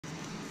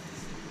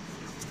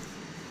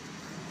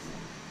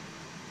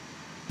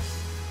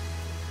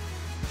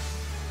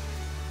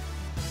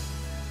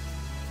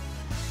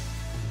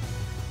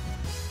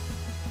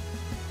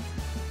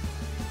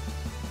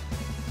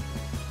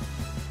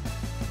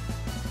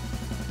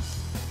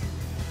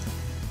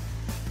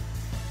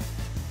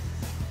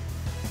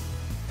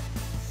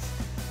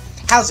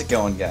How's it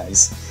going,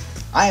 guys?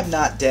 I am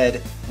not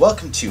dead.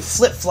 Welcome to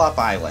Flip Flop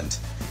Island,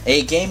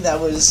 a game that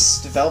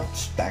was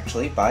developed,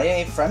 actually, by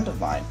a friend of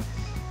mine.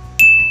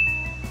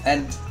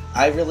 And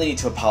I really need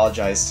to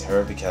apologize to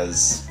her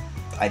because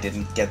I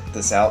didn't get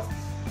this out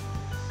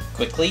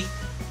quickly.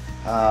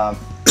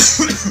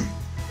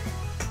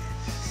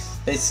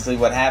 Basically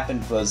what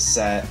happened was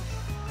that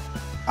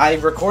I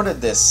recorded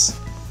this.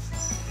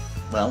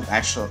 Well,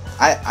 actually,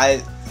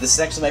 this is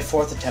actually my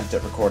fourth attempt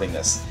at recording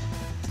this.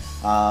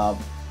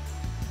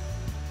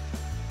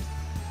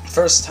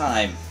 First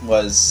time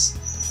was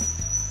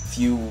a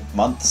few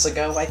months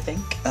ago, I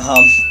think.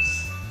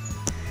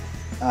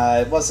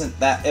 It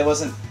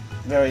wasn't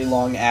very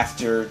long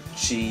after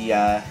she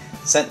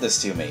sent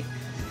this to me.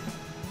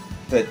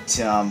 But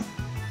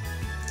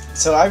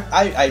so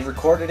I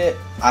recorded it.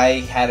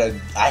 I had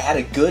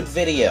a good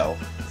video.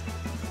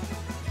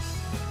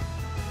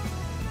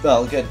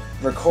 Well, good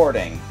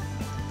recording,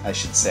 I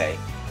should say.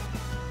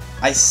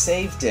 I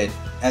saved it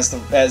as an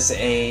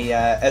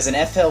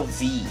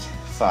FLV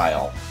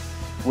file,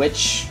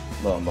 which,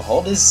 lo and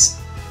behold, is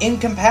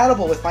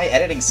incompatible with my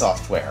editing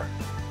software.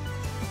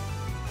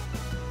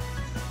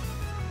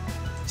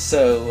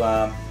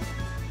 So,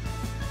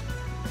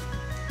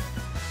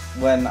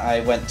 when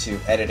I went to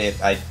edit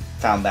it, I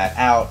found that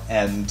out,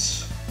 and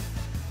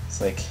it's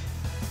like...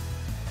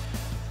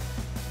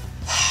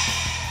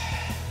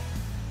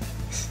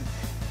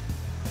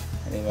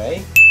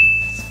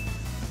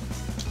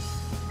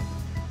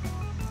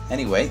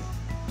 Anyway,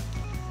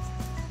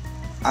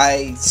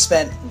 I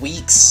spent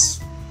weeks,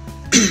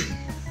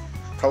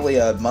 probably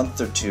a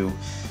month or two,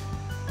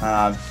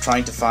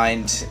 trying to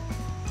find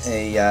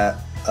a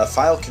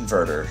file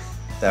converter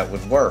that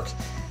would work.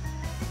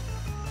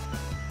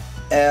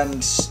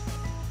 And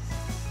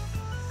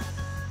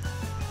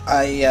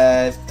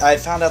I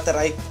found out that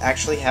I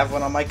actually have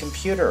one on my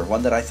computer,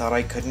 one that I thought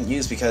I couldn't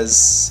use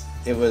because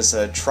it was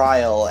a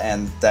trial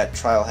and that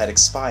trial had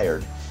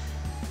expired.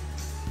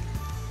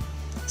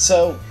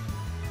 So,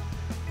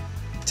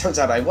 turns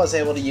out I was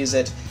able to use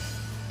it.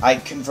 I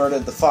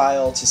converted the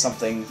file to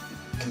something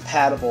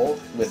compatible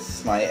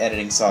with my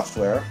editing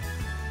software.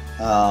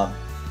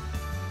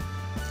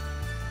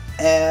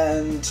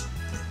 And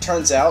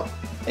turns out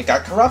it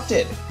got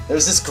corrupted.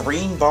 There's this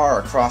green bar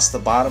across the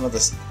bottom of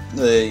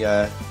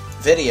the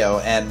video,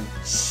 and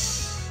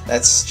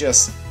that's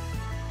just...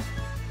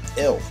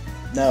 ew.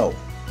 No,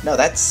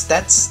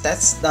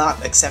 that's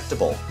not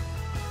acceptable.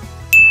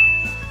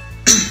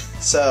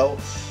 So,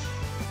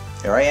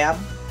 here I am,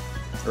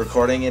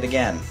 recording it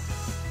again.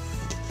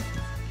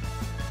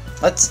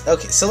 Let's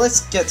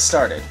get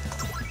started.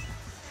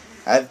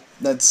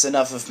 That's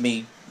enough of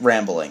me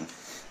rambling.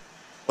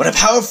 When a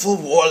powerful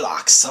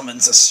warlock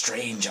summons a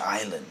strange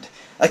island,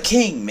 a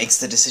king makes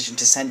the decision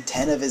to send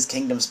 10 of his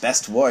kingdom's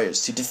best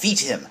warriors to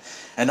defeat him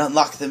and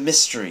unlock the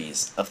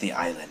mysteries of the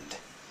island.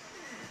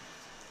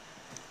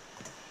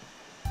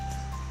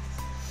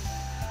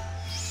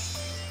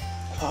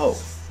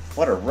 Oh,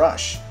 what a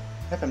rush.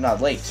 I hope I'm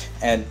not late.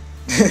 And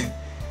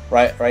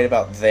right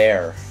about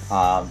there,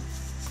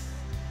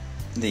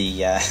 the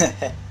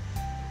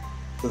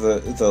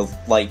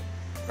light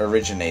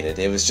originated.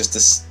 It was just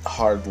this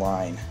hard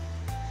line.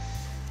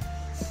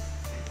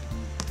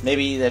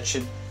 Maybe that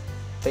should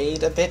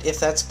fade a bit if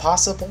that's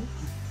possible.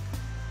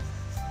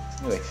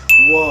 Anyway,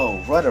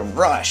 whoa, what a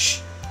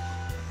rush!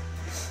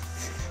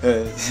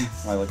 I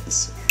like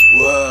this.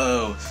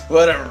 Whoa,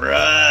 what a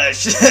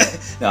rush!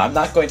 No, I'm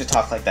not going to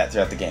talk like that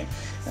throughout the game.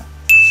 No.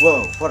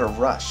 Whoa, what a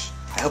rush.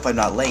 I hope I'm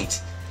not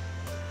late.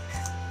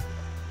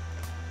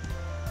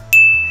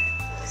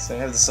 So I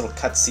have this little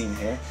cutscene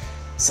here.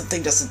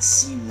 Something doesn't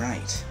seem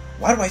right.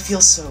 Why do I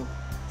feel so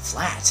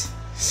flat?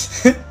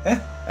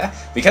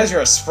 Because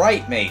you're a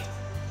sprite, mate.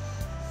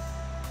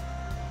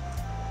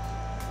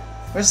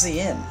 Where's the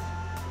inn?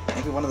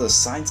 Maybe one of those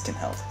signs can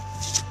help.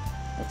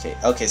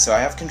 Okay, so I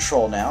have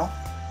control now.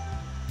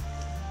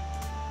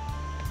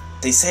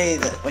 They say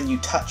that when you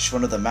touch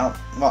one of the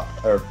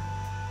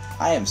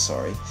I am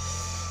sorry.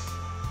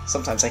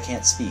 Sometimes I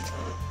can't speak.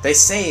 They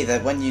say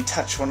that when you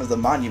touch one of the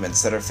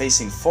monuments that are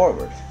facing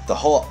forward, the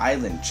whole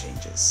island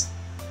changes.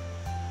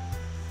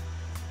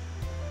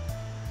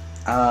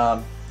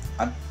 I'm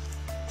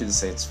gonna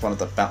say it's one of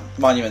the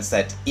monuments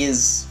that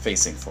is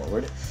facing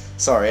forward.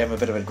 Sorry, I'm a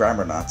bit of a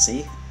grammar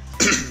Nazi.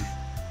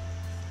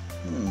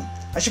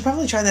 I should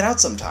probably try that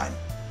out sometime.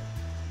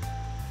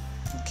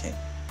 Okay.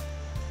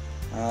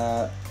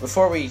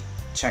 Before we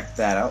check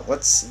that out,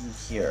 what's in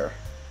here?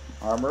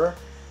 Armor?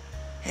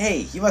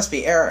 Hey, you must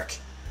be Eric.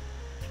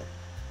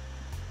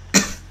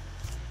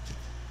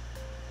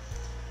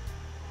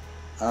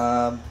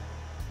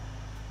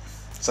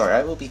 Sorry,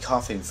 I will be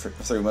coughing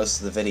through most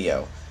of the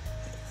video.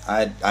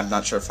 I'm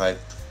not sure if I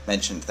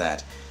mentioned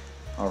that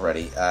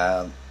already.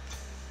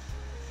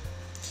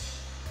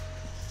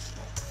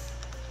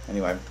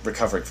 Anyway, I'm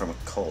recovering from a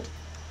cold.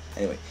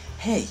 Anyway,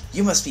 hey,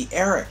 you must be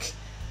Eric.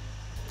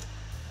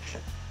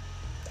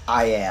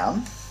 I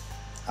am.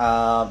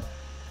 I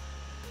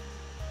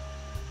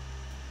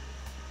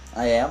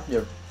am.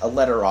 You're a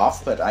letter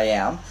off, but I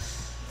am.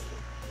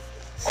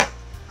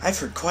 I've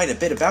heard quite a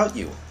bit about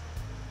you.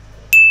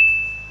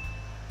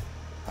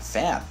 A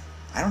fan?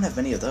 I don't have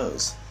many of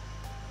those.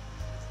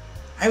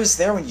 I was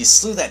there when you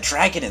slew that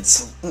dragon in...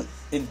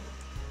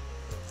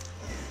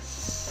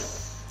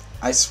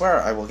 I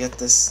swear I will get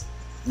this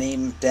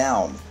name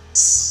down.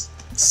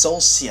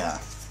 Solcia.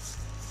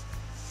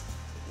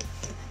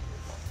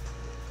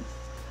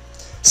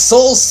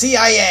 Sol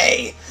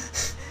CIA!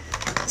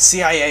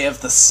 CIA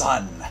of the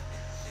Sun.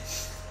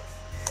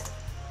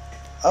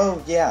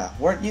 Oh yeah,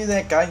 weren't you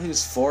that guy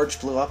whose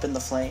forge blew up in the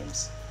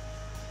flames?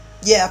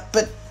 Yeah,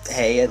 but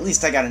hey, at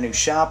least I got a new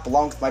shop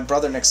along with my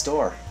brother next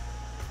door.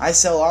 I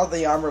sell all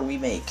the armor we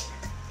make.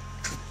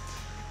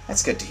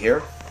 That's good to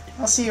hear.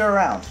 I'll see you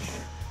around.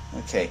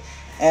 Okay,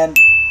 and...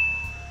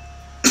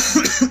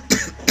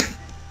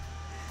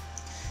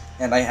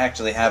 and I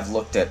actually have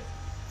looked at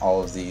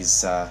all of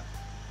these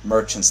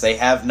merchants. They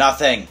have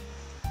nothing!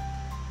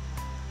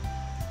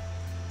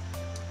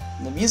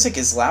 The music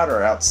is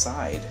louder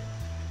outside.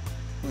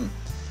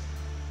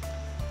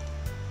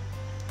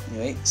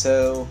 Anyway,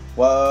 so...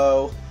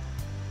 Whoa!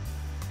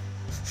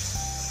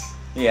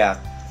 Yeah.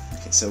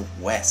 Okay, so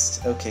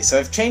west. Okay, so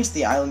I've changed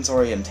the island's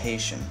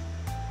orientation.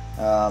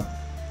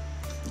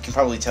 You can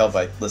probably tell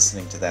by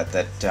listening to that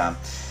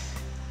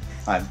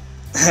I'm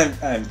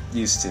I'm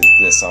used to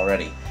this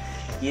already.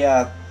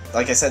 Yeah,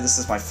 like I said, this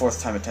is my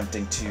 4th time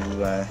attempting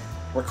to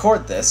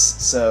record this,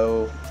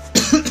 so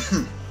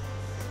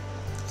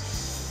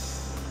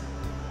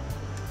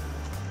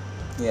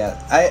yeah,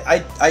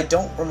 I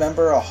don't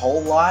remember a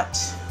whole lot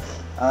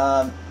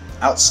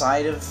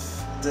outside of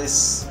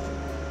this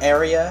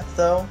area,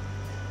 though.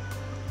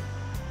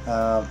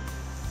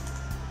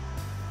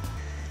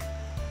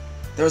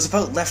 There was a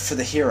boat left for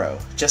the hero.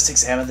 Just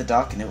examine the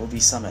dock and it will be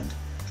summoned.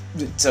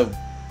 So,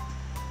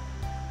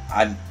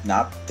 I'm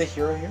not the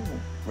hero here?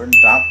 We're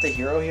not the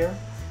hero here?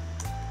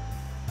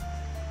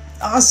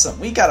 Awesome!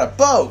 We got a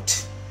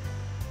boat!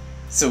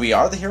 So we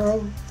are the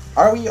hero?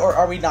 Are we or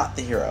are we not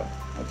the hero?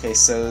 Okay,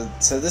 so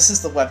this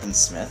is the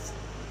weaponsmith.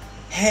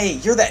 Hey,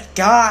 you're that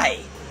guy!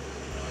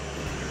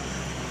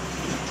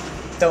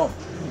 Don't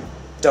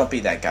be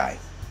that guy.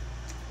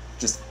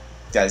 Just,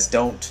 guys,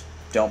 don't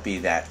be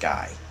that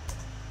guy.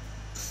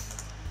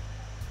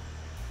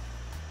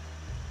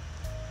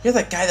 You're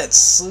that guy that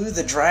slew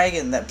the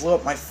dragon that blew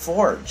up my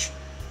forge.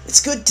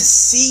 It's good to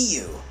see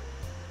you.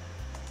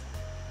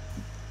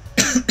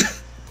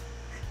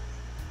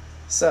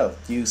 So,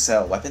 you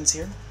sell weapons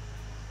here?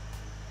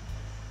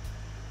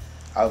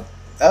 Oh,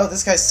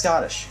 this guy's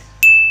Scottish.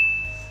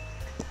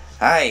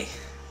 Aye,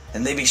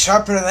 and they be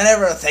sharper than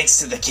ever thanks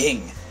to the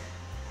king.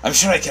 I'm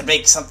sure I can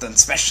make something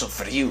special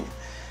for you.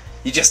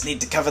 You just need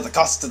to cover the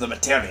cost of the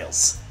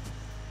materials.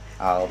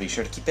 I'll be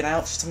sure to keep an eye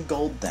out for some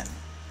gold then.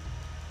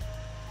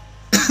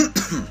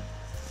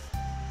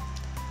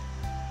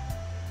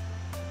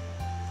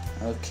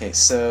 Okay,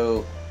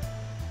 so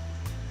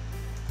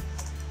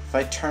if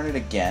I turn it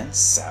again,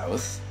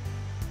 south,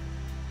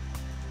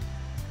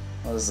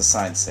 what does the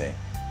sign say?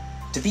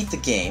 To beat the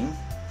game,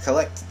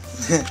 collect...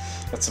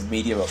 got some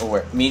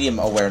medium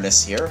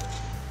awareness here.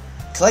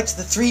 Collect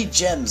the 3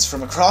 gems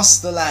from across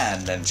the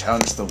land and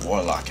challenge the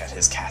warlock at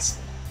his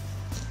castle.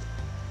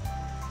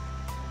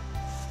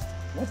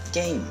 What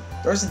game?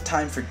 There isn't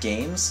time for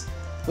games.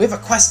 We have a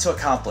quest to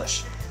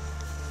accomplish.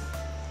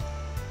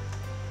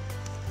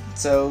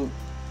 So,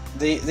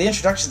 the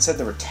introduction said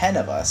there were 10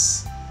 of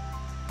us.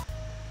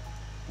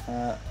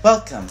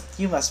 Welcome,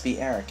 you must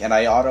be Eric. And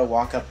I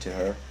auto-walk up to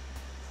her.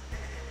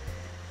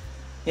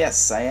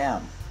 Yes, I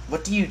am.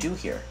 What do you do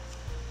here?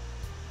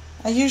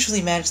 I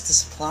usually manage the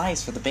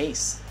supplies for the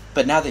base.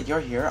 But now that you're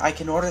here, I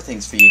can order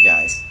things for you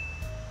guys.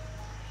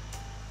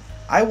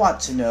 I want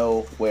to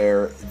know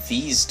where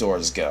these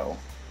doors go.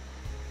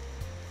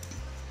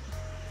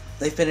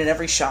 They've been in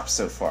every shop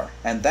so far.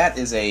 And that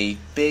is a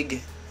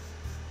big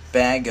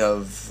bag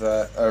of,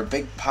 or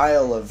big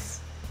pile of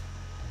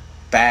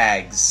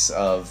bags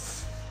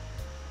of,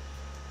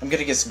 I'm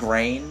gonna guess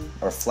grain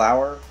or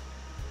flour,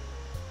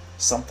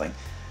 something.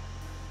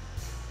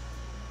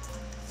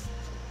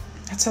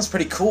 That sounds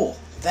pretty cool.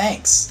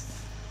 Thanks.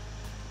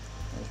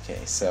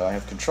 Okay, so I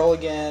have control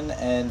again,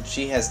 and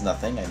she has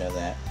nothing, I know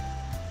that.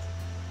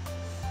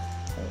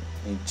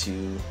 I need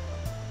to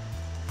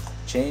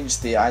change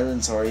the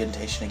island's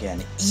orientation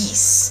again.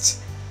 East!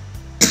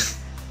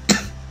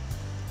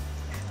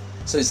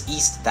 So is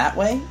east that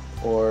way,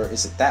 or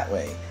is it that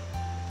way?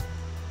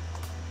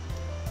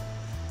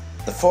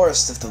 The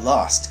Forest of the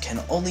Lost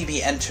can only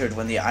be entered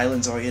when the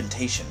island's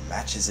orientation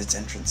matches its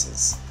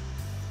entrances.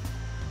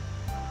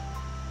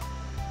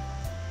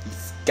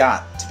 You've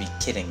got to be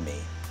kidding me.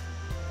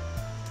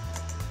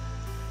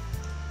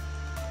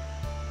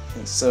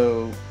 Okay,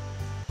 so...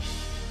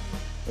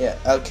 yeah,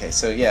 okay,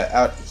 so yeah,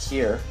 out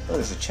here... oh,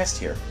 there's a chest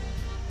here.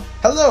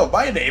 Hello,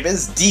 my name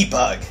is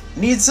Debug.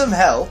 Need some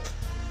help?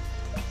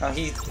 Oh,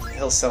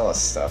 he'll sell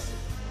us stuff.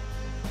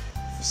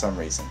 For some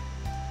reason.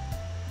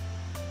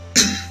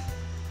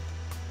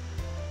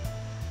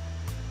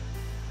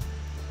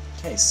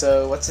 Okay,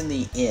 so what's in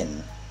the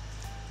inn?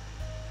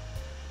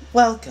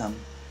 Welcome.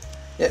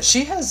 Yeah,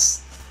 she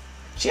has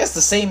She has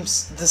the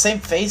same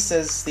face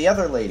as the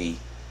other lady,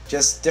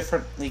 just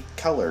differently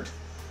colored.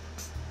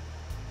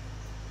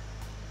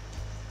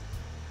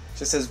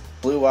 Just has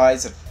blue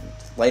eyes and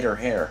lighter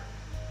hair.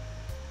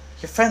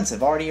 Your friends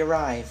have already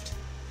arrived.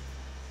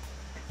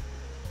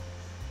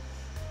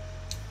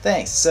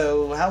 Thanks.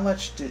 So how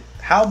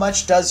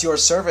much does your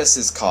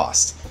services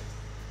cost?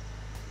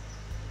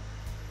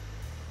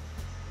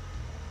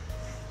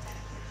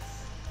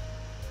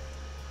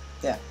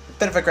 Yeah, a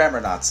bit of a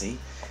grammar Nazi.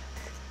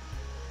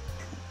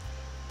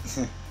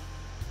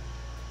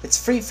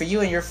 It's free for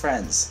you and your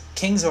friends.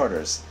 King's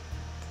orders.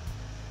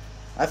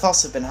 I've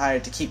also been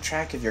hired to keep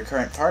track of your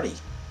current party.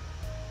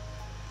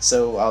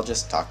 So I'll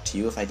just talk to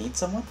you if I need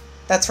someone?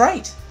 That's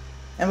right!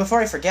 And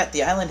before I forget,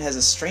 the island has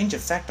a strange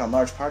effect on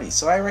large parties,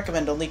 so I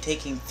recommend only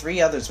taking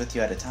 3 others with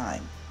you at a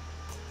time.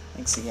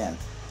 Thanks again.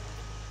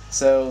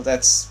 So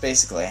that's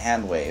basically a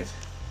hand wave.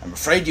 I'm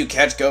afraid you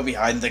can't go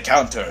behind the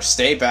counter.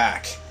 Stay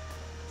back.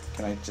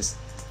 Can I just...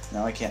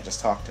 No, I can't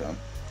just talk to him.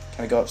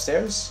 Can I go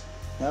upstairs?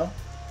 No?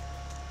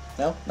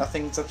 No?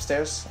 Nothing's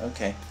upstairs?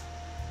 Okay.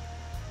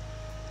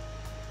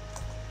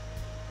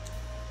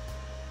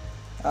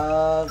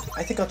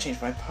 I think I'll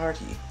change my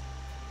party.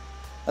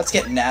 Let's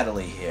get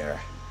Natalie here.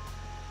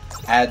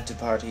 Add to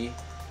party.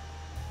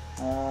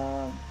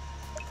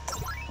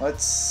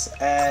 Let's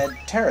add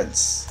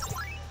Terrence.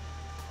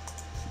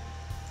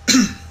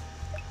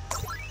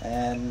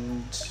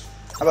 And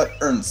how about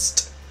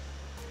Ernst?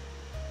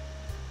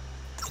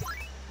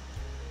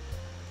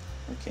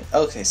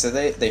 Okay, so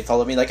they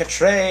follow me like a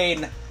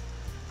train.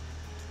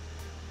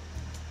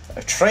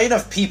 A train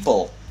of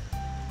people.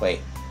 Wait.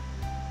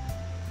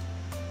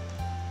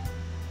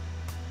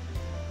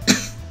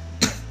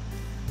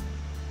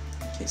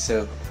 Okay,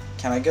 so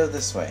can I go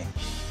this way?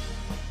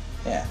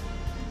 Yeah.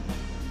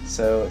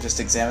 So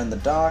just examine the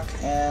dock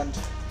and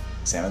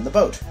examine the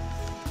boat.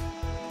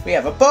 We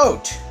have a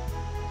boat!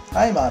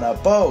 I'm on a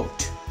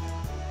boat!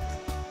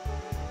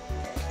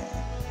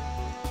 Okay.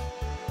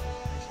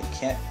 Okay,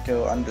 can't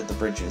go under the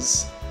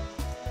bridges.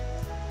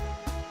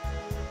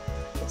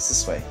 What's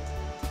this way?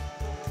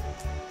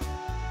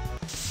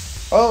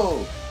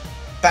 Oh!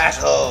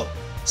 Battle!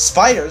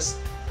 Spiders?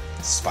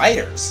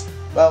 Spiders?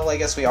 Well, I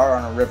guess we are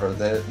on a river.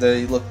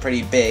 They look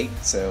pretty big,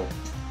 so...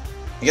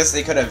 I guess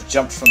they could have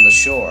jumped from the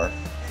shore.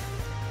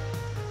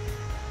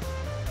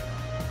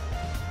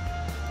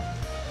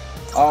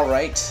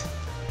 Alright.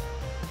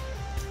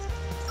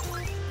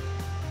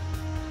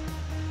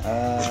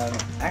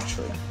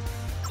 Actually... Do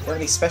you have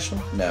any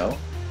special? No.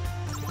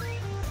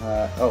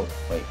 Oh,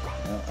 wait.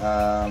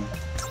 No.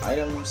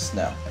 Items?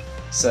 No.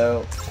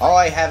 So, all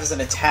I have is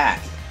an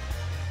attack.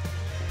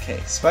 Okay,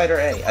 Spider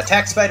A.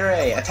 Attack Spider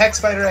A! Attack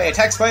Spider A!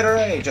 Attack Spider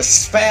A!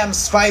 Just spam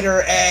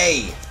Spider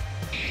A!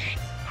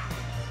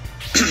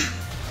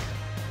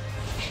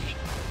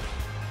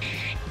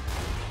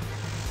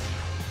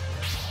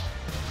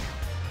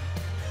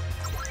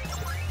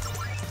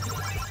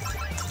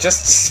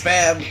 Just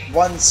spam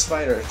one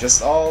spider.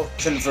 Just all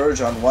converge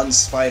on one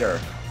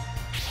spider.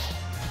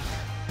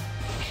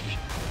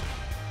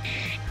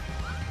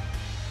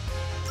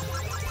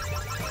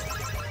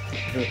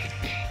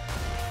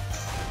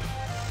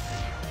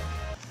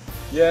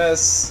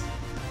 Yes!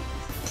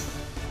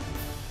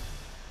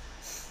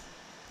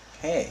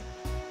 Hey.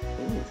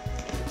 Ooh.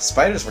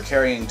 Spiders were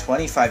carrying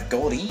 25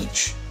 gold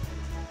each.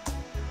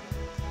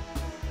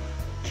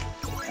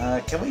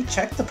 Can we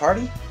check the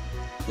party?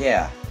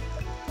 Yeah.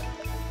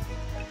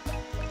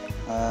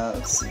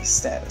 Let's see,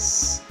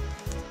 status.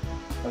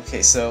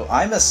 Okay, so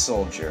I'm a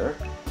soldier.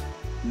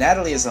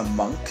 Natalie is a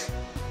monk.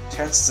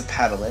 Terrence is a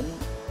paladin.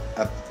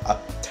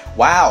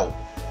 Wow!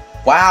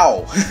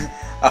 Wow!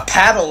 A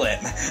paladin!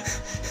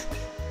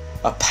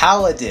 A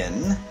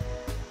paladin.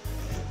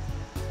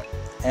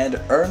 And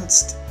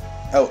Ernst.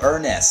 Oh,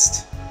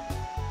 Ernest.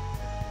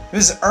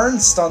 Who's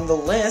Ernst on the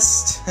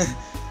list?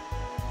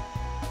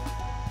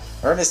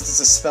 Ernest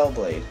is a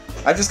spellblade.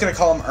 I'm just gonna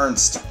call him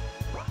Ernst.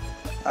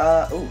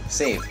 Ooh,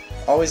 save.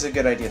 Always a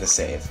good idea to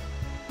save.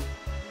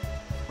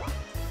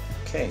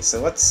 Okay,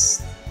 so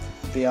what's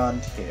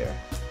beyond here?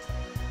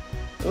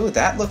 Ooh,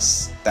 that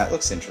looks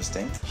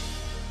interesting.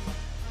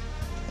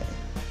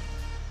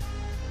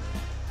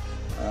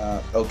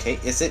 Okay,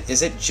 is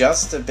it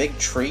just a big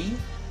tree?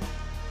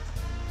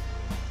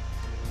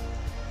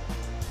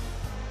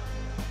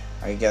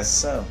 I guess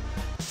so.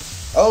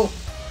 Oh,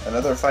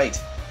 another fight.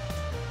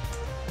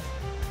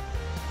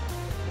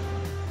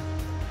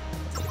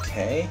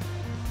 Okay.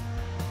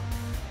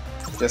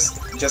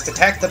 Just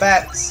attack the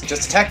bats.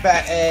 Just attack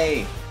Bat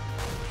A.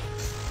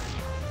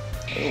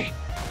 Ooh.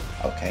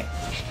 Okay.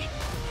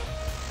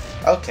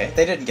 Okay,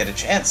 they didn't get a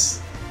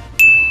chance.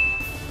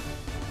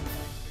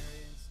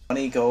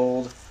 20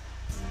 gold.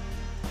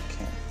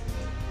 Okay.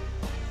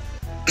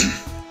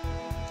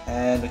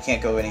 And we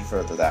can't go any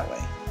further that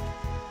way.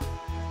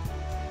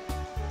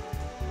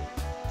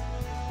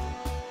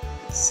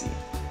 Let's see.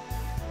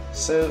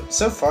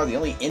 So far, the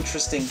only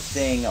interesting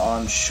thing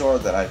on shore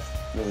that I've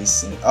really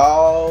seen...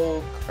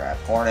 Oh, crap.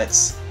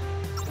 Hornets.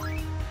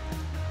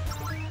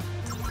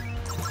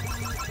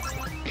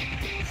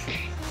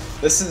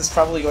 This is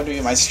probably going to be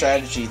my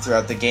strategy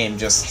throughout the game,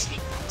 just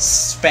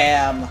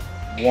spam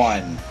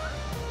 1.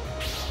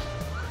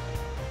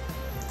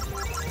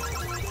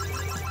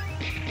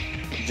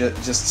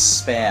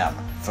 Just spam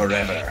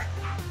forever.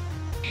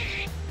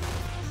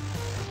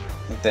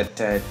 Like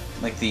that,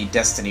 like the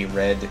Destiny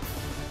Red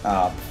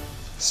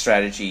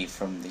strategy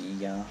from the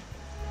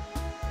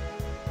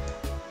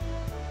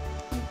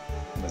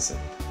what is it?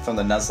 From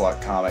the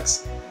Nuzlocke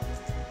comics.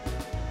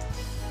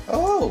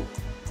 Oh,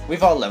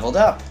 we've all leveled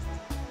up.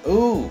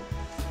 Ooh,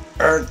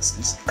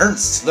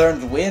 Ernst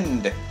learned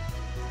wind.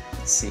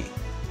 Let's see.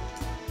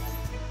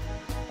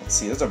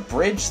 There's a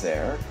bridge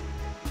there.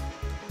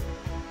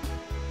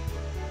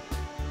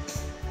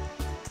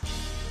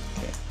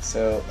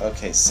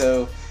 Okay,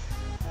 so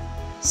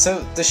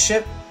the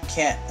ship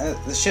can't.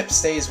 The ship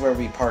stays where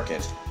we park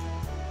it.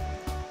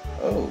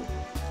 Oh,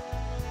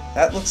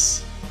 that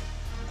looks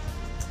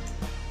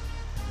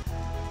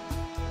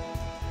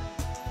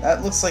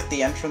like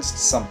the entrance to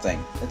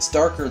something. It's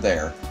darker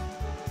there.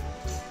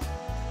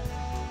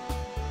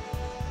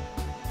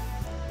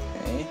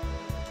 Okay.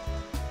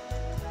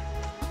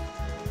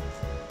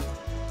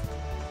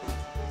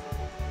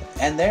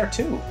 And there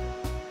too.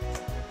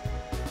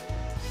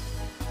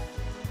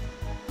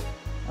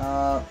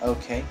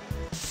 Okay.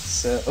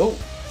 So, oh!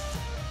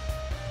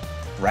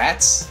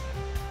 Rats?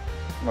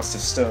 Must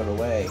have stowed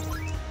away.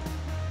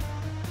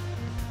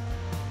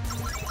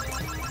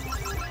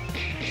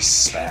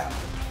 Spam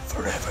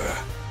forever.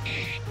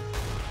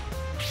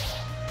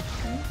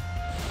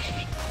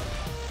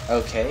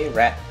 Okay,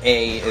 Rat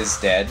A is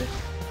dead.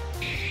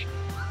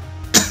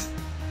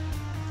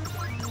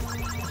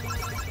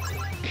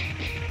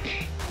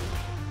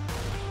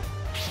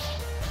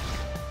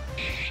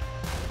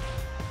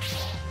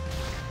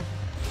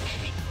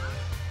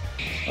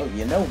 Oh,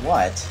 you know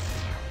what?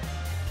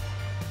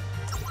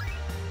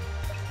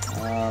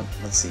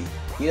 Let's see.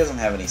 He doesn't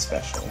have any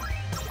special.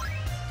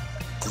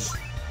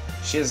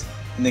 She has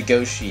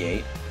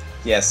negotiate.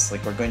 Yes,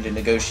 like we're going to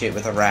negotiate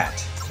with a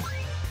rat.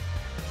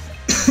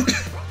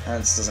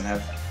 Ernst doesn't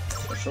have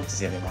special. Does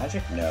he have any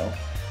magic? No.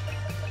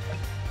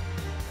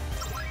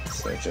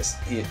 So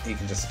just he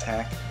can just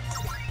attack.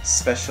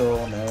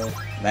 Special, no.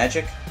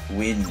 Magic?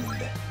 Wind.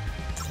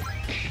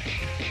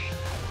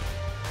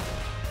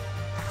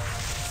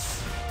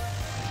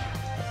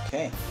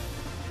 Okay.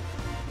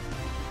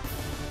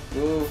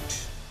 Woot.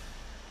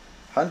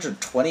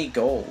 120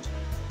 gold.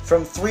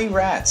 From 3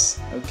 rats.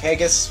 Okay, I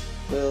guess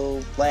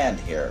we'll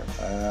land here.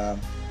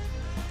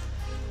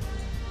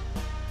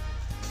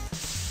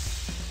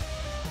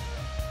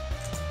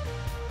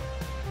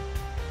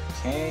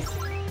 Okay.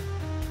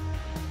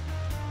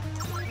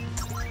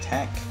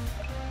 Attack.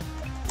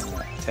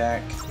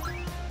 Attack.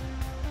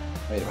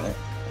 Wait a minute.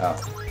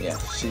 Oh, yeah.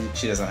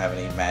 She doesn't have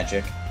any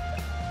magic.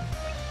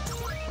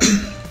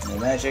 No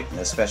magic,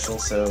 no special,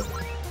 so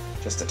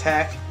just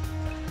attack.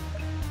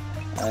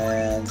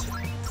 And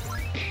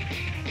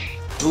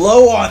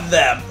blow on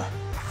them!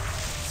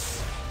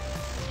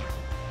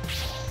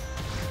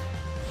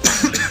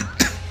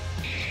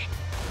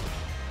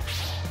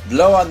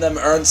 Blow on them,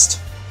 Ernst!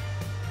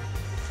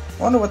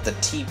 I wonder what the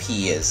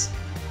TP is.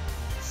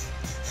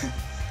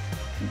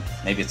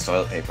 Maybe it's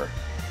toilet paper.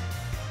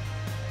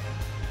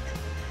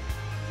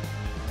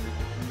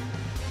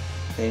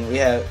 Okay, we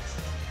have...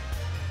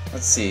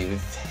 Let's see,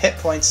 we've hit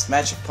points,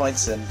 magic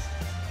points, and...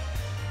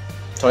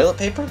 toilet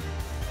paper?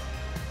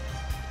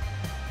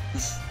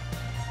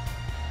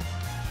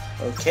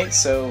 Okay,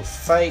 so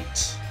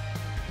fight...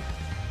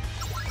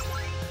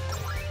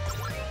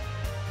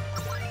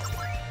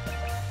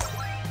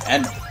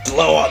 and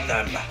blow on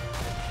them!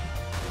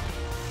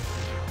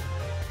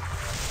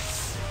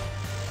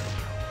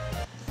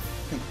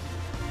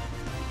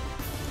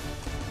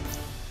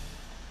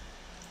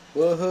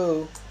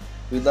 Woohoo!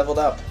 We leveled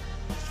up.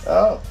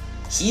 Oh,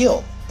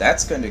 heal!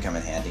 That's going to come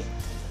in handy.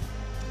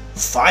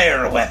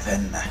 Fire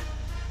weapon!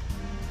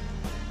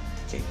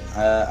 Okay,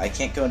 I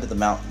can't go into the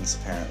mountains,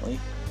 apparently.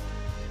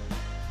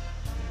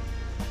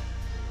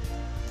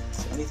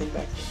 Is there anything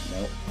back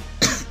there? Nope.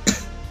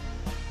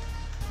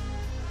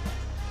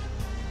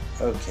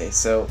 Okay,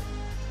 so,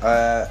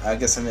 I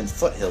guess I'm in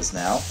foothills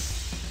now.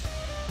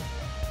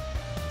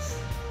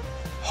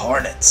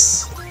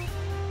 Hornets!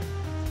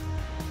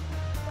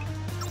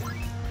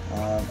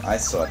 I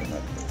still haven't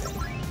done anything.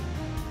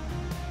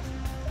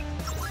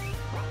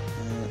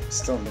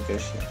 Still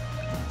negotiate.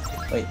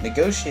 Wait,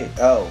 negotiate?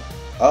 Oh.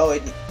 Oh,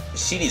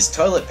 she needs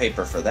toilet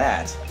paper for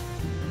that.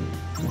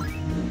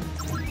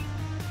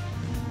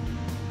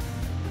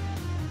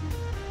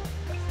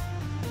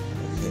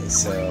 Okay,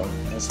 so,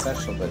 no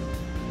special, but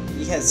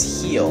he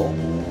has heal.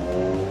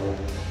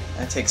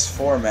 That takes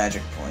 4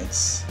 magic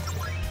points.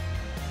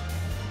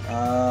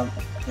 Yeah,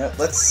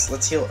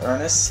 let's heal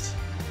Ernest.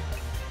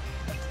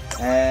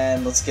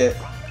 And let's get...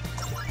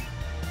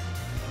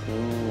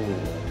 Ooh.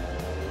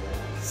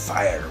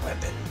 Fire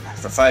weapon.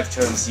 For 5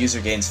 turns, the user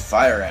gains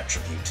fire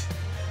attribute.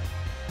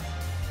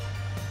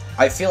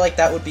 I feel like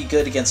that would be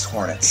good against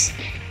hornets.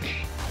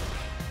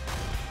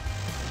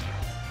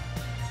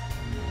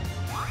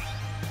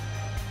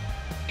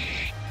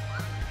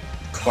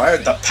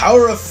 acquired the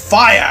power of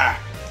fire!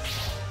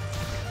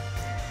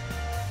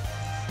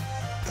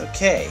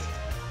 Okay.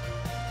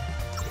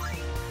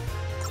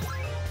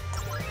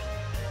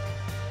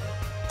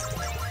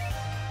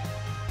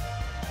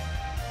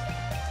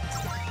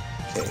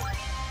 Okay.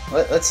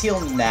 Let's heal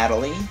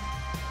Natalie.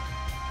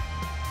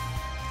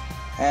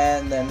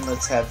 And then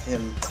let's have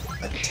him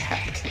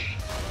attack.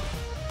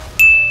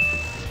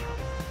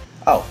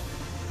 Oh.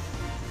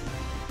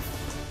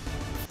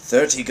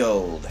 30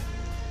 gold.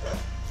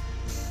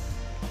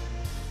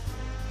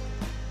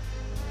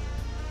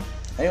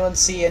 Anyone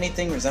see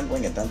anything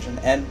resembling a dungeon?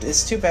 And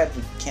it's too bad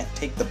we can't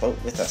take the boat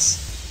with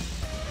us.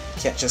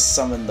 Can't just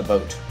summon the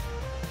boat.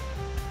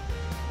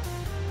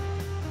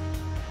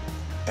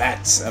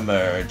 Bats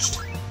emerged.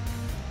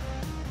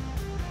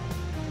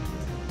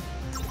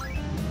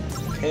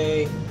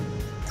 Okay.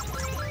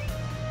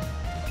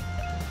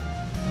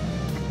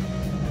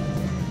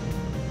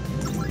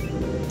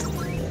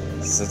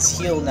 So let's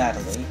heal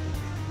Natalie.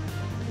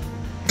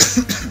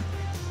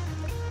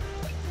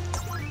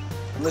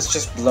 And let's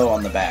just blow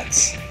on the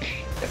bats.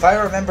 If I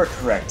remember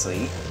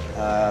correctly,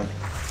 yeah.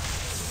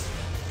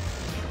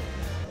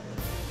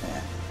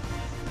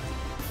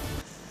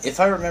 If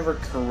I remember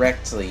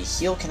correctly,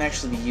 heal can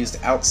actually be used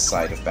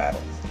outside of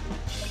battle.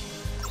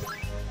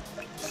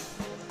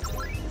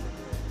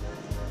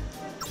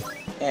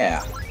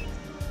 Yeah.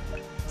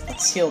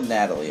 Let's heal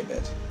Natalie a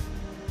bit.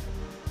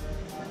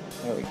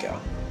 There we go.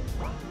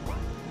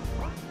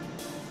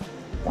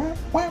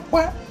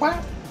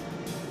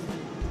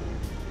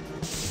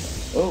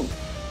 Oh.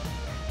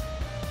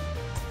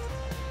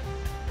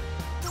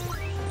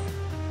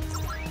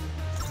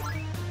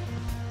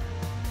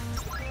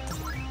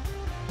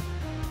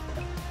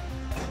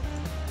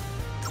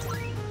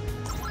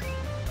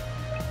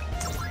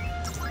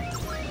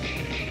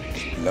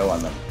 Blow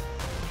on them.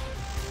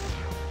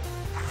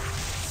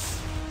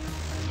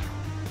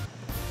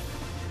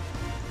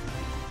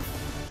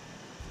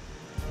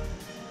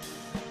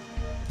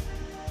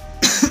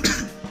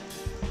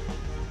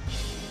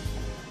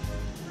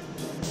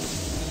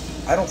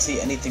 I don't see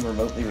anything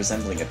remotely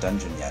resembling a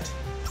dungeon yet.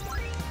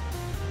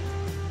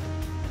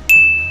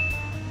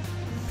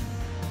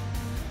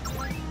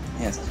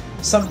 Yes,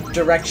 some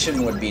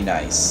direction would be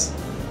nice.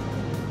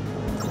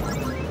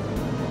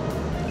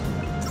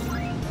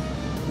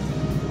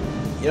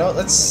 You know,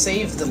 let's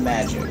save the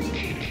magic.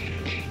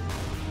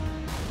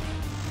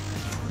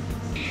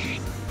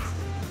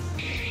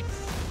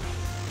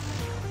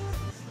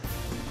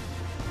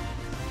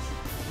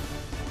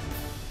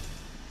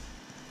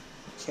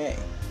 Okay.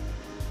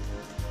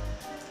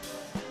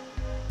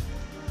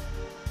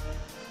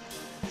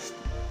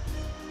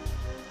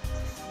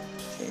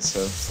 Okay, so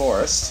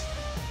forest.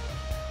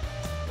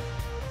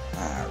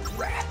 Ah,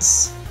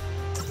 rats.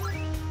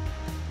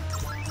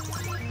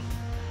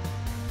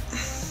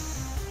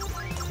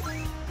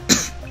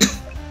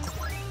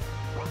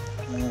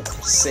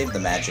 Save the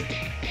magic.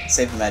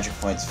 Save the magic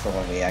points for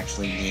when we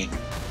actually need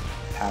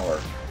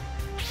power.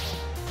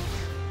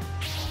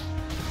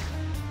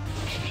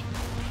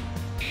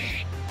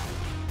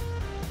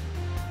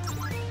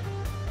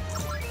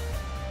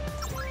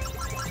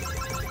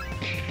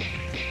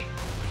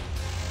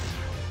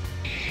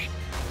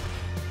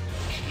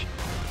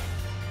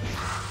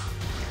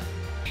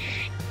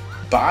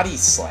 Body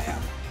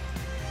slam.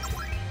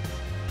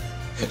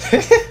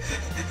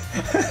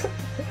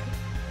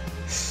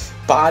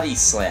 Body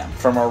slam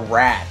from a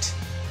rat.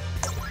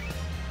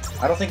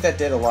 I don't think that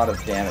did a lot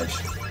of damage.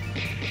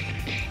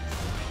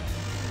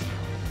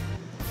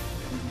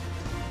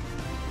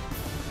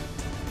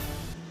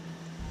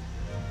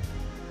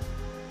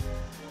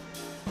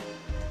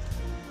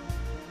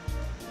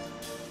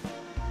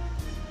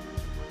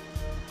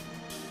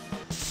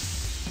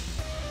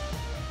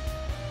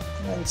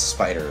 And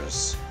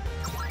spiders.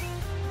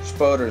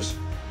 Spoders.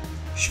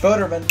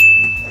 Spoderman.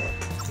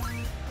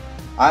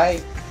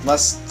 I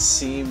must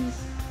seem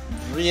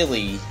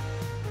really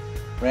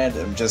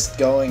random, just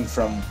going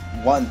from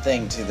one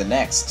thing to the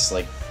next,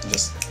 like,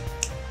 just...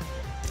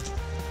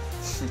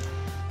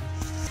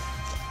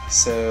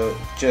 So,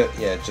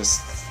 yeah,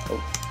 just...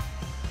 Oh.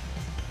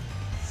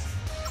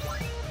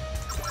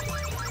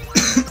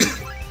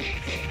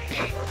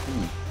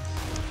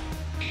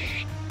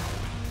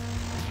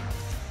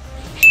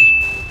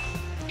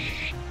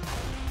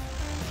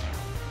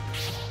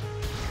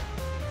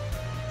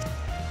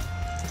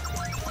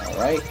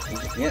 Alright,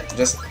 yeah,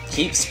 just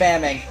keep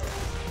spamming.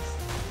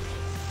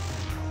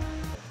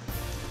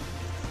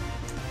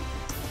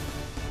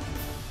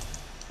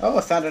 Oh,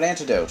 I found an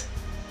antidote.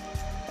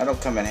 That'll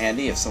come in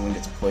handy if someone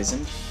gets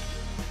poisoned.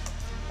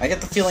 I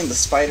get the feeling the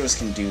spiders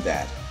can do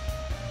that.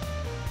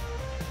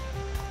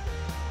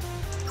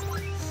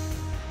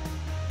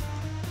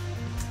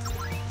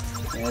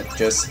 Yeah,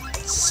 just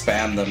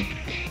spam them.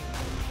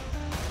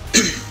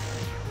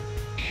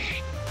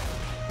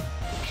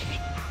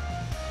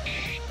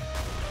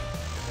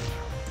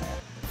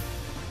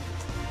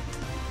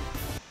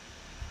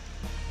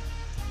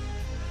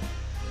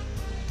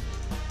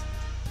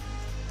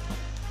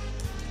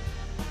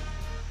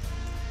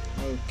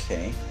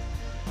 Okay.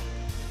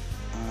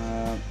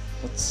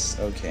 What's...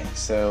 okay,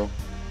 so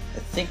I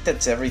think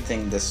that's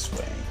everything this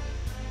way.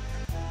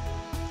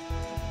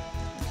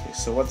 Okay,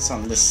 so what's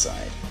on this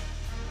side?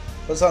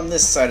 What's on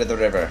this side of the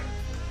river?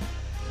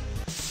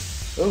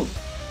 Ooh.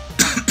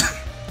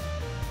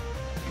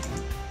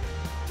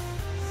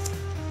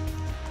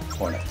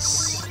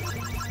 Hornets.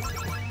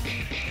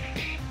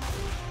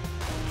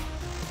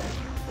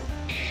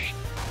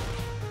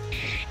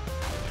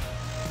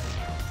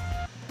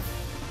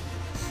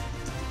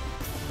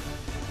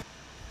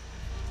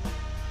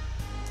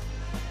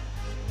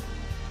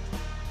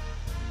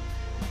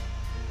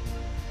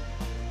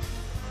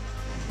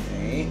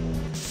 Okay.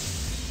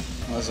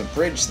 Well, there's a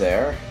bridge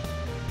there.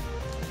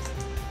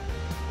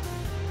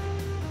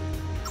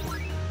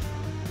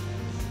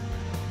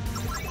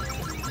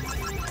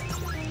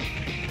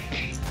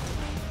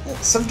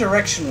 Some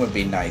direction would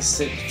be nice.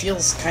 It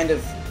feels kind of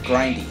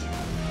grindy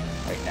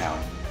right now.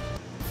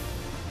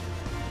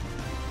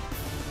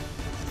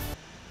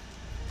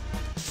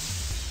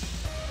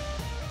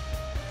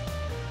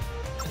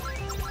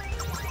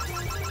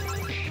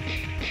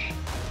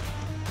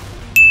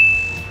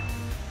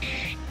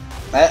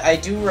 I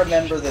do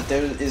remember that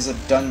there is a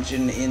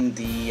dungeon in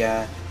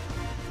the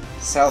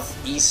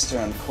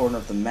southeastern corner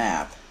of the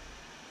map.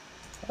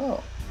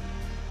 Oh.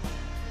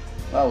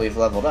 Well, we've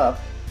leveled up.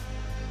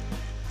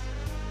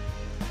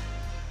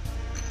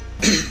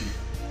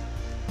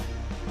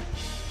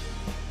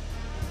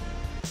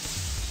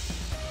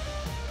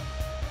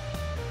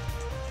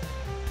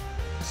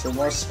 So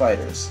more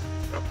spiders.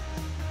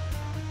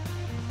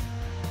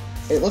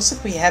 It looks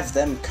like we have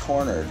them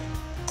cornered.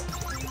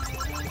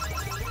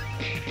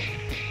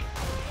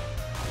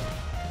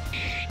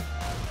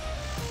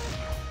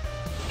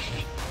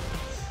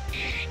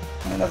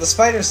 I don't know, the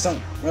spiders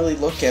don't really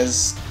look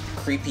as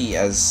creepy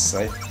as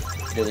I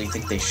really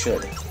think they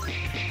should.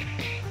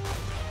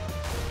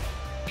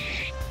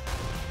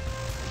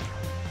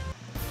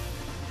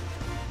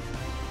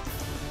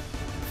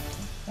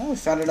 Oh, we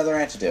found another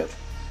antidote.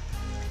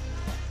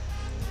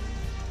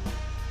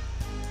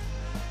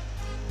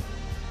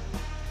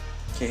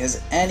 Okay,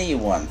 has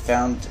anyone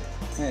found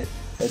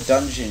a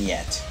dungeon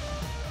yet?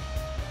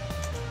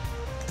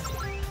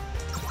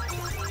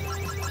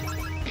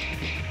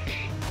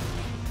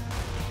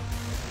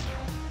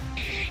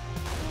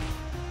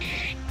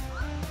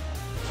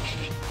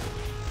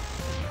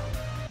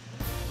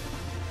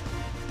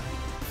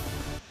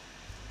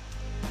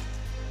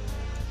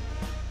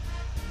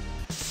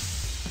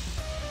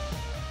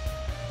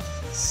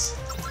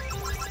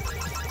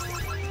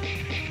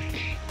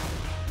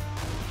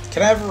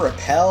 Can I have a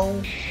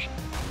repel?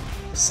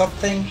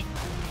 Something?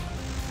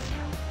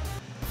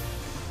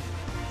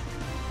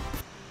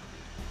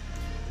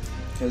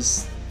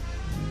 Because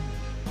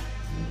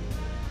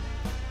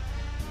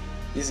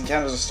these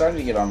encounters are starting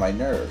to get on my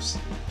nerves.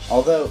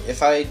 Although,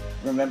 if I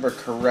remember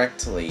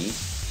correctly,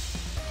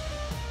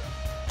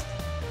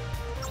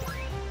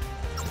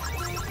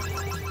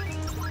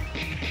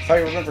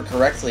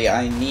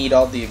 I need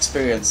all the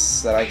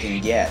experience that I can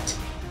get.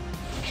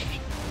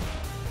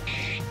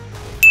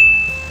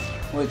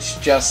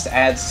 Which just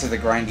adds to the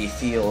grindy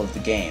feel of the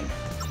game.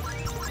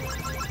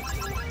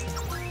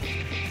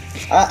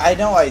 I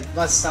know I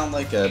must sound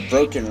like a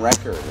broken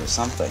record or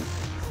something.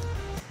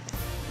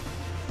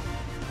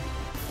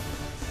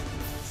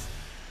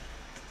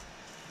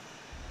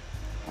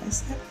 Why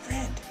is that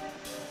red?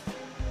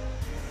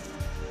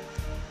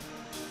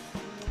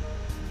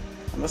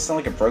 I must sound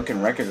like a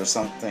broken record or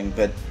something,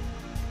 but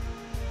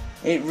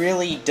it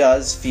really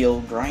does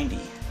feel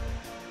grindy.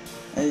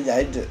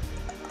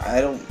 I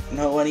don't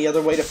know any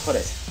other way to put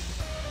it.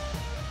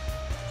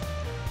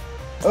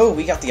 Oh,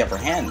 we got the upper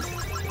hand.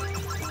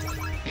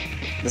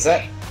 Does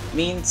that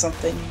mean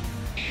something?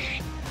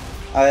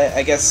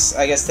 I guess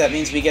that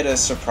means we get a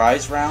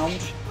surprise round.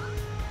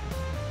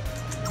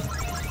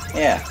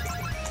 Yeah.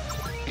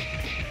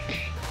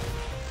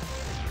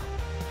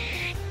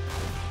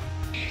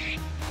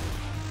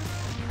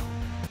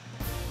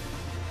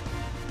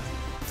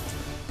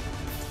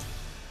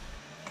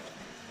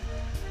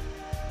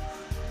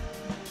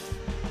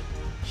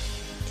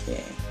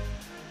 Okay.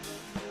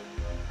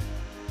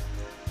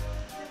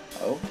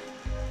 Oh,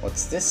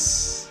 what's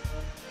this?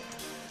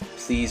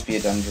 Please be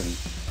a dungeon.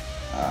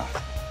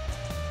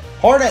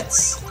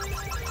 Hornets!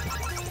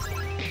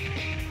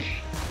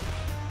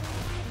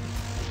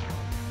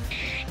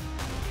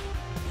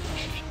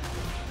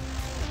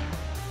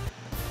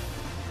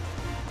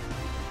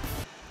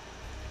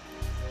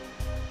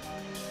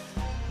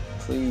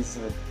 Please.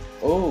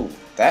 Oh,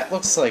 that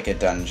looks like a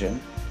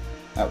dungeon.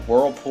 That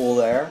whirlpool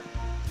there.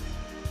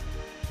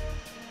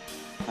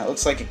 That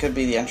looks like it could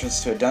be the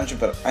entrance to a dungeon,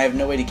 but I have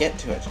no way to get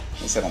to it.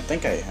 At least I don't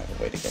think I have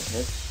a way to get to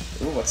it.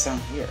 Ooh, what's down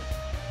here?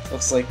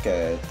 Looks like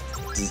a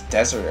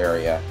desert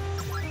area.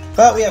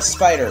 But we have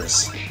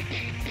spiders.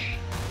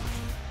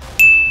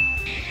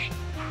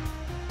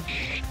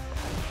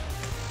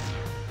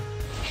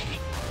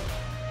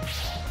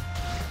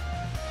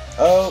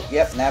 Oh,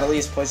 yep,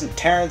 Natalie's poisoned.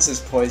 Terrence is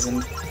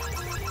poisoned.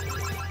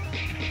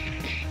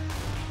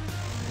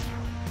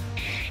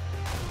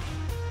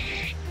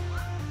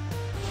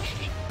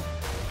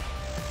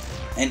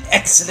 An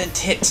excellent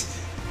hit!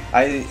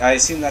 I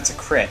assume that's a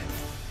crit.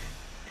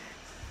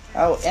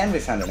 Oh, and we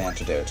found an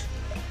antidote.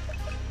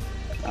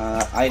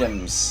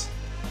 Items.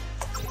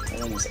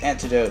 Items,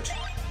 antidote,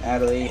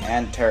 Natalie,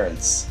 and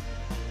Terrence.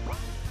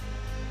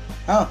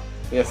 Oh,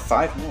 we have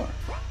 5 more.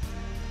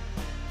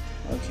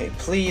 Okay,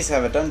 please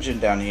have a dungeon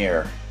down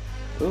here.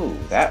 Ooh,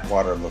 that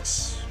water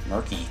looks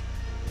murky.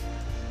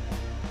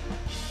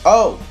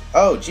 Oh,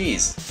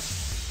 jeez.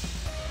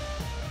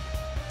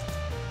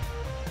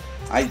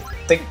 I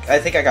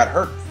think I got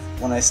hurt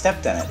when I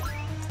stepped in it.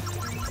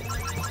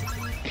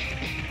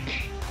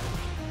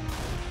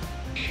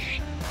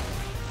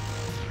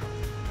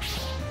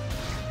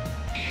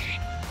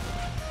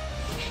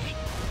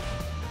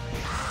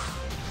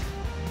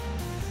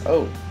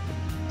 Oh,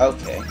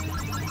 okay.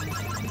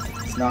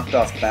 It's knocked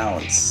off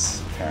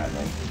balance,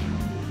 apparently.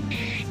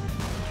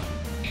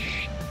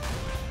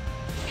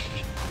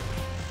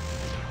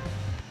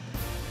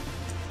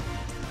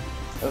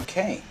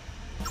 Okay.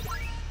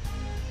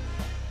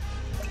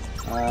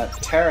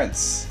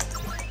 Terrence,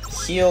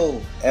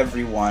 heal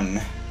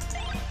everyone.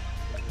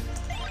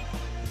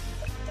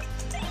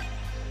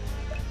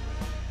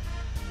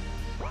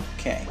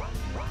 Okay.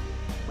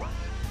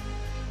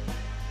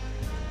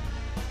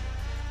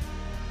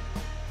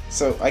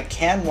 So I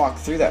can walk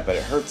through that, but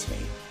it hurts me.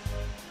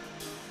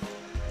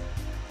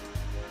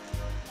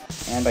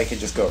 And I can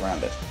just go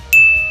around it.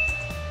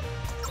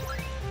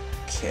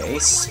 Okay,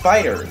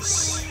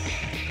 spiders.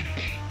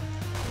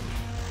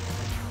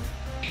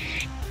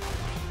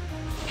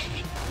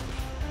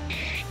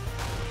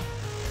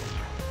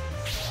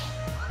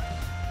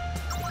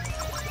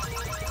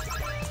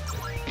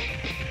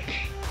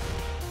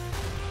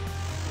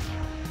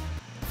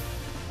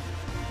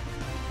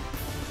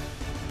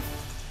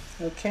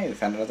 Okay, we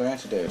found another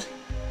antidote.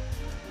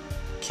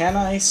 Can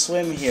I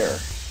swim here?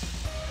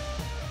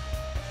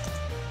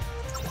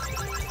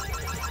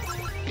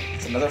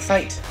 It's another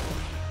fight.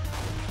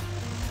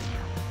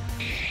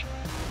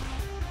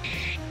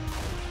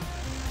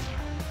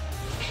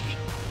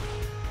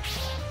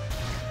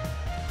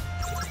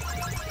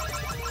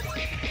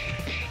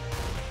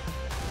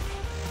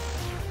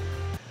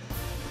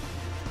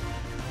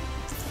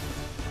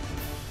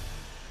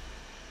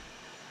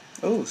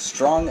 Ooh,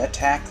 strong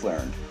attack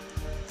learned.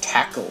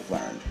 Tackle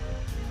learned.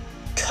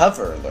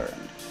 Cover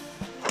learned.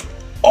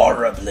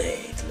 Aura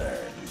Blade learned.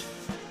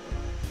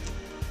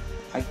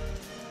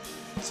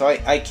 So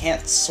I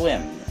can't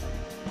swim.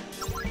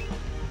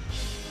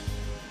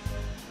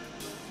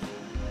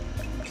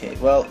 Okay,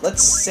 well,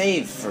 let's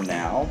save for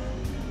now.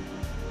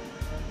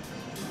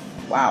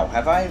 Wow,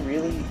 have I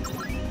really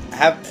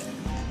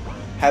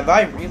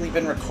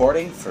been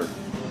recording for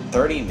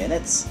 30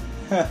 minutes?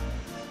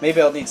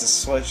 Maybe I'll need to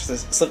split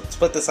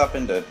this up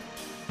into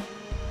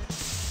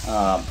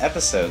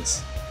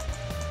episodes.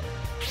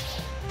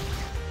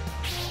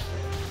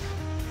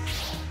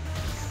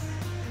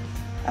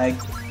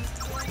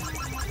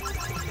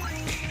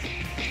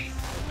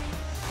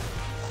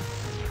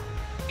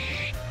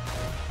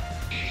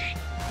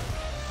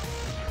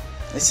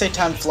 They say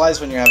time flies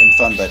when you're having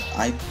fun, but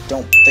I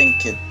don't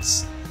think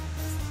it's...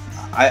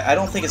 I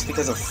don't think it's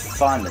because of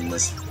fun in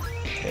this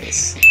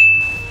case.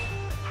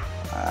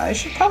 I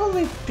should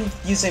probably be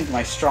using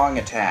my strong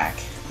attack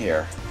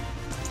here.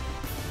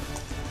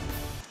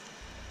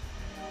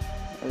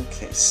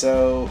 Okay,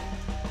 so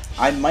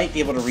I might be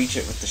able to reach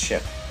it with the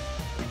ship.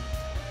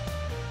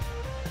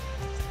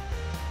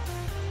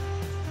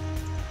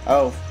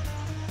 Oh.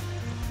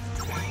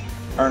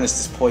 Ernest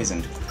is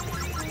poisoned.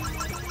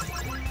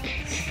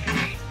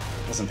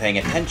 Wasn't paying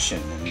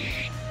attention.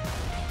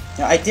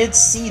 Now, I did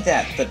see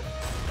that, but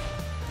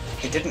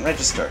it didn't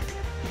register.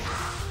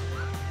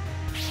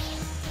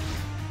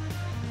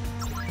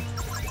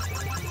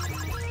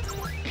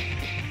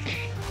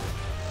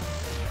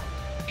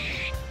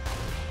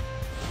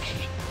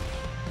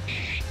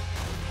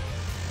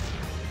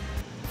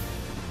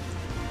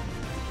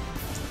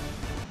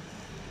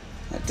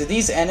 Do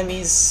these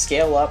enemies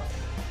scale up?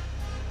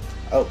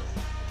 Oh.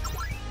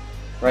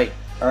 Right.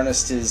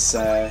 Ernest is,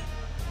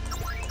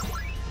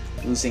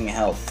 losing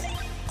health.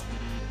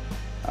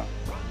 Oh.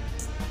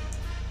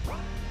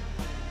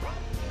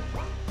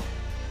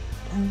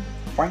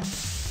 Boing.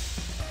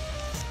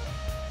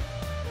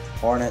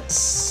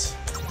 Hornets.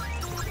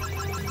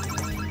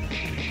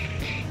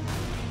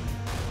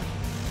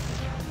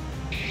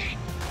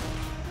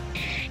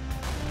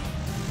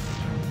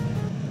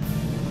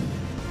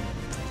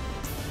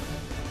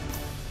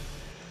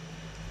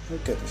 Oh,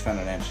 good, we found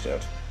an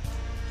antidote.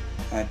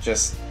 That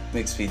just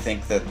makes me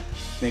think that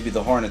maybe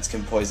the hornets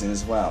can poison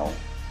as well.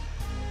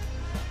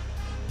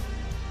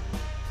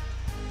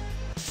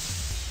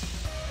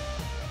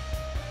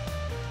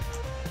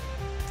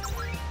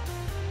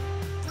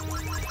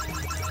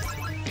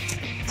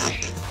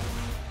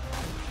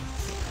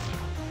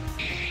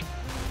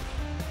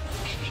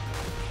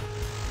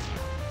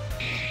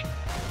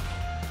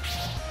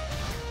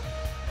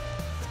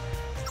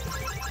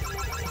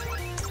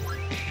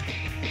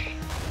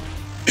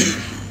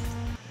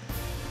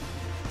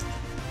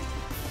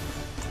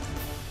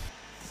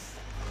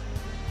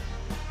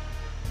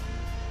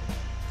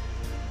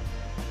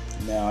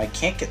 No, I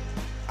can't get...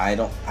 I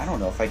don't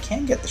know if I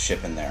can get the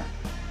ship in there.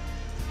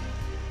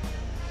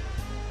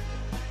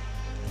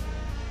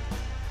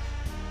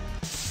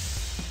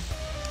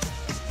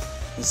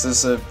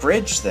 There's a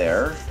bridge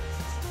there,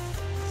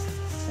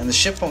 and the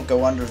ship won't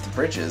go under the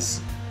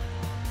bridges.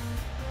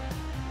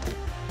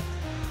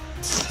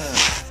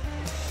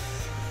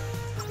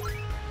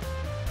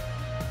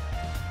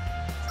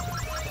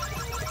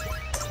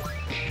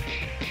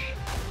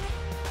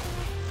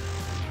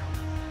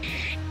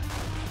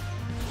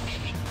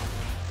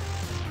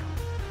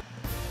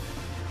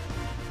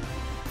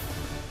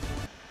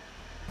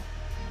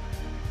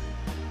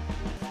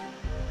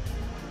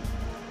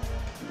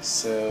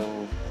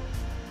 So,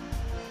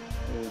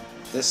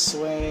 this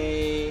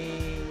way,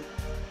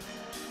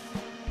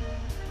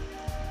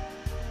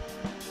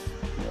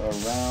 go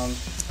around.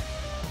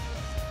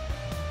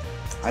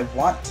 I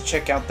want to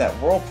check out that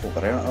whirlpool,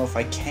 but I don't know if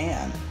I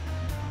can.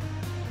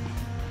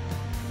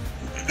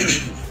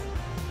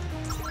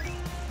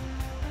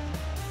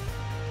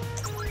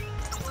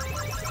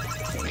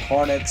 The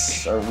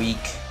Hornets are weak.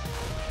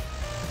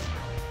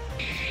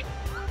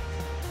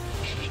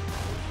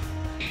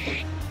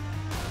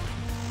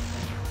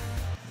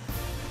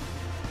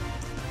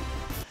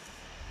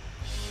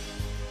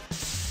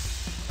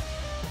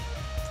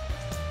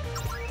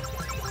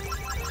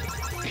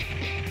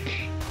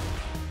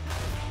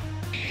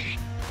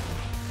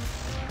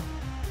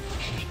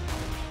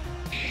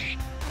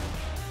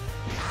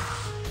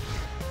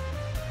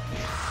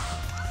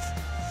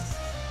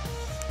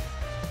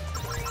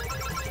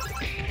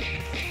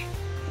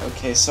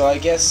 Okay, so I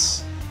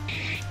guess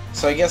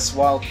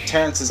while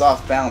Terrence is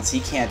off balance, he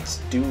can't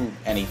do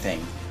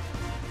anything.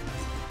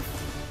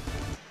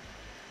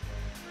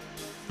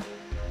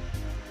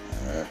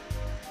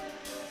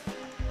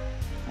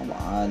 Come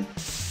on.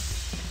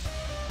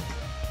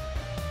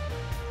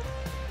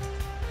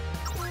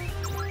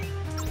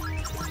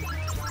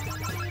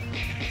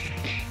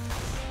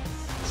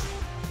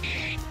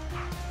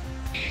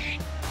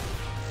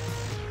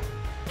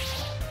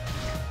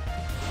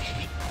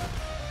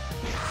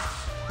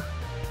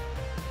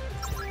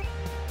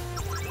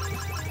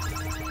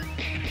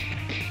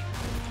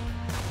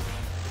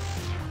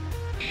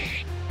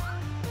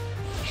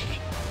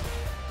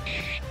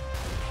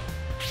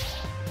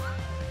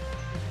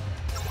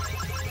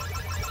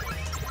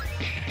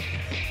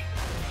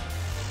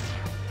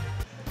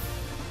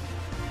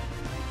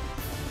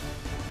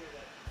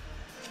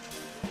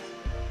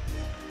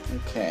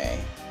 Okay.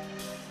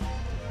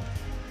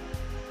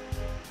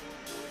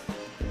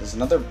 There's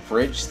another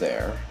bridge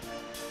there.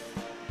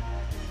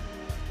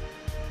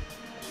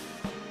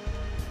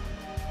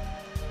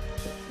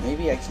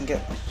 Maybe I can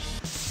get...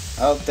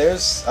 Oh,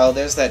 there's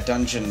that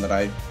dungeon that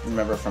I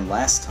remember from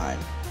last time.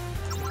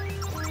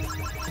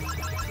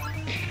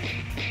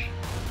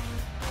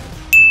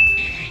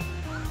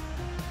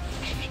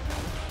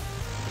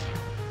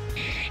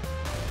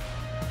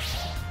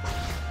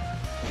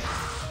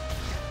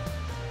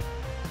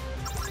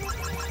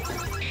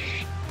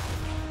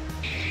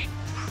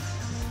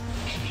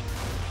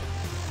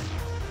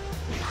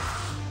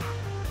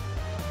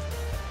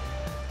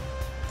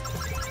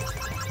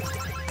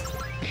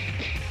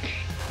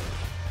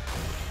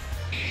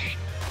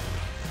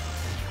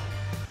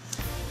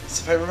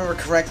 If I remember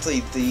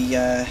correctly,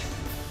 the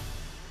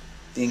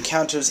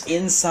encounters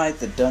inside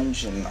the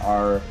dungeon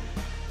are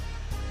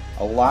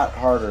a lot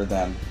harder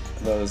than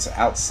those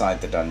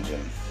outside the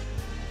dungeon.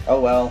 Oh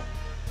well.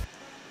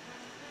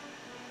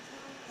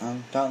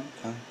 This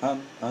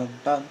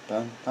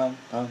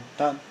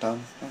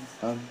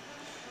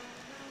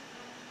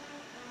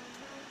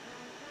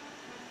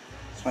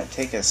might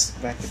take us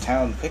back to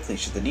town quickly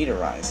should the need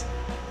arise.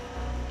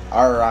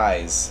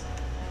 Arise.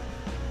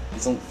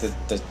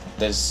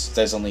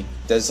 There's only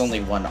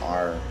one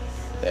R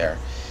there,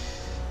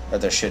 or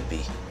there should be.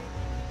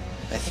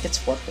 I think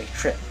it's one-way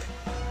trip,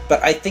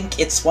 but I think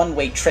it's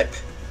one-way trip.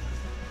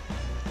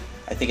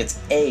 I think it's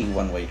a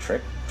one-way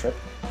trip.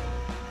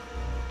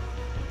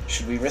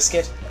 Should we risk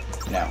it?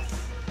 No,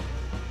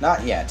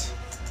 not yet.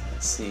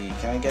 Let's see.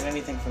 Can I get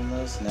anything from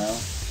those? No.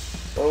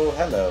 Oh,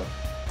 hello.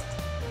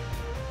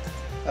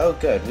 Oh,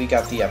 good. We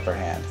got the upper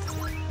hand.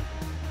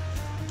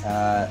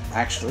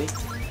 Actually.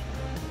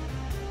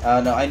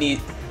 No, I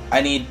need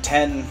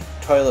 10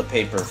 toilet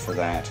paper for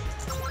that.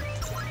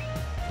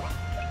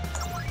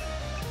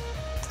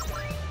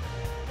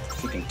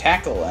 If you can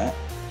tackle that.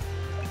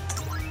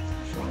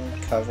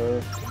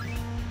 Cover.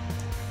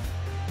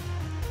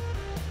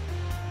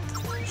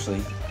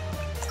 Actually,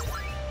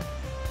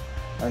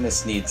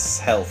 Ernest needs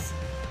health.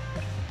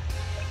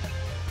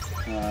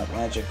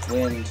 Magic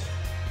wind.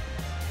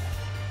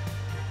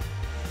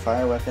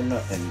 Fire weapon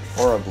and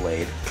Aura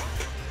blade.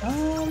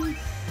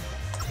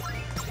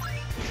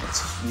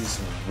 Let's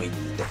use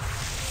wind.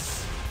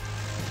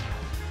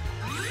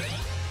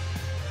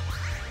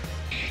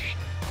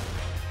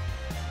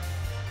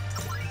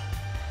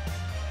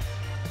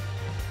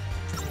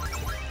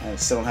 I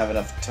still don't have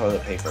enough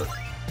toilet paper.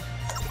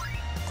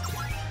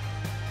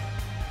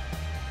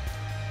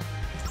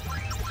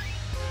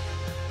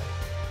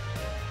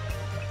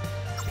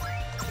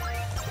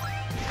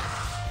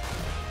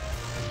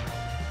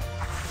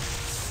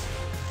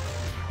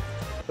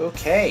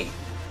 Okay.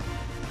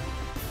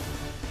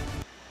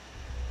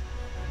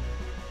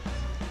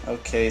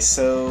 Okay,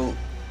 so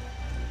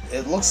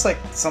it looks like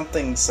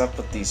something's up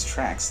with these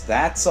tracks.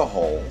 That's a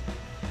hole.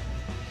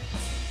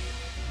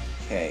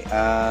 Okay,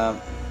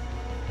 oh.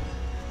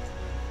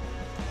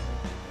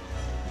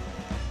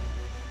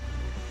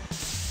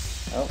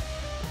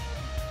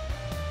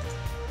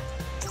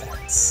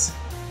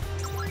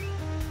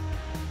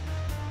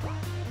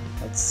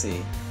 Let's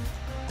see.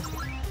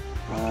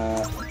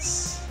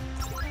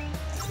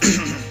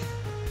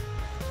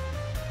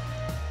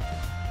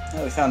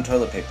 Oh, we found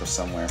toilet paper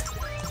somewhere.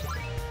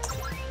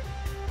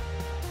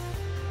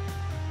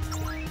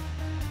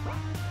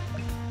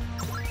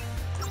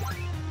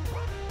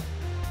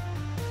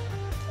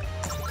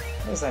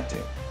 What does that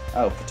do?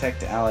 Oh,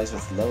 protect allies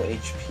with low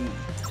HP.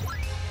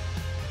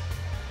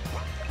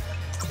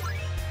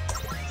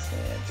 So,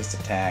 yeah, just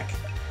attack.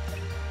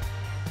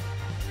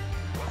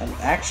 And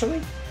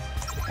actually,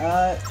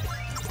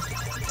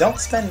 don't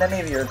spend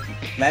any of your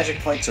magic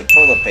points or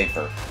toilet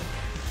paper.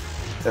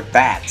 They're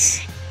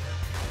bats.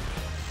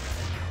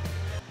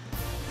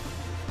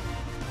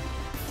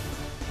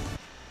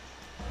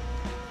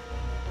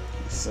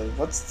 So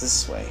what's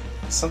this way?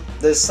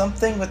 There's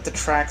something with the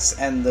tracks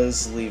and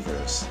those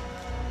levers.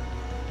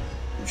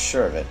 I'm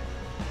sure of it.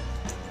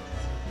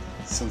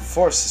 Some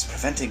force is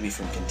preventing me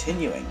from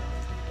continuing.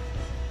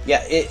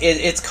 Yeah,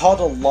 it's called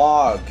a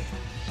log.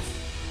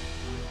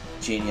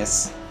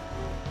 Genius.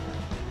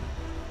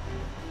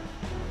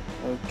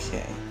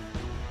 Okay.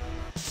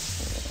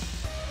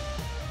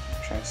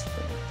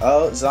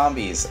 Oh,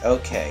 zombies.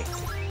 Okay.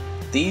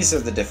 These are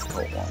the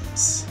difficult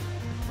ones.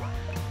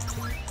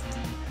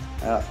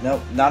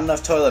 Nope, not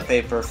enough toilet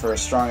paper for a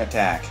strong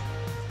attack.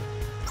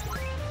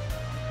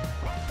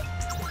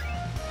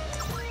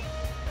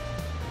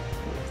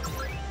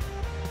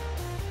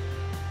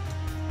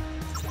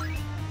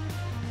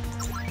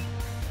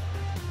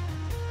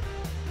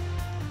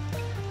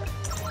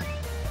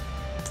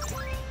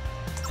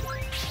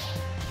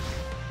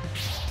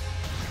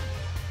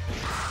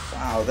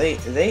 Wow, they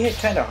hit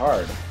kind of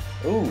hard.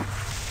 Ooh.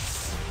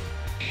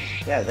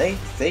 Yeah, they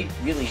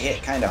really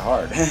hit kind of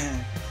hard.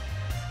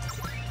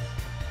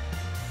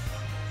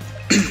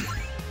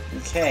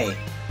 Okay.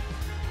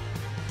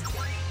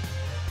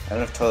 I don't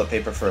have toilet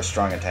paper for a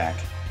strong attack.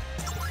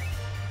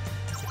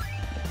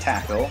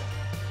 Tackle.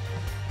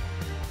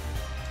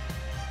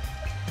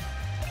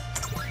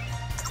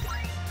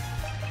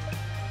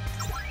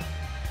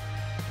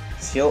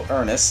 Let's heal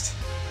Ernest.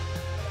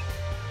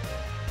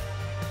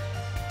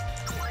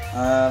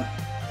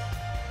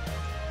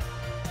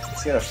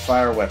 He's got a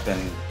fire weapon.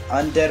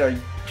 Undead are...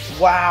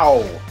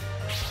 Wow!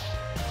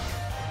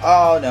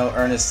 Oh no,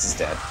 Ernest is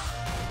dead.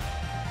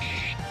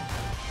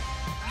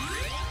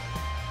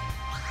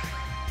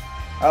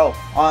 Oh,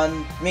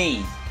 on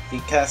me. He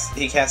cast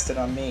it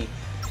on me.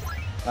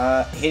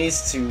 He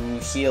needs to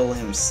heal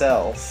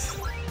himself.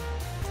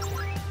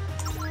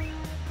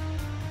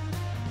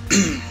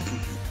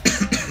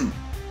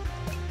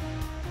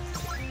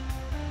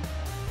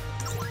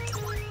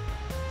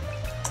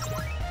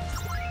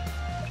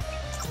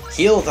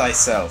 Heal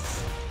thyself.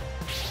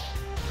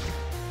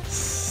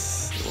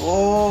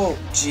 Oh,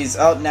 jeez.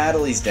 Oh,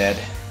 Natalie's dead.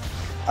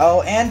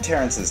 Oh, and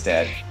Terrence is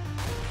dead.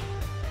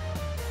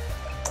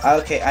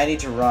 Okay, I need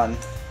to run.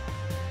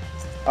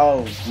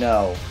 Oh,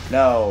 no.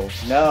 No.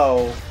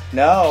 No.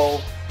 No.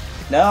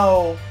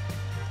 No.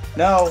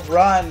 No.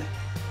 Run.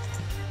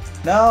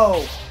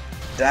 No.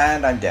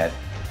 And I'm dead.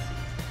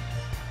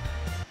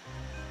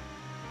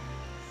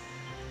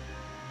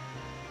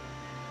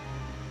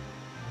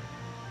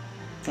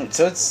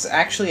 So it's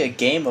actually a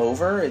game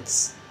over?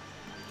 It's...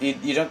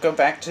 You don't go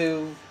back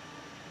to...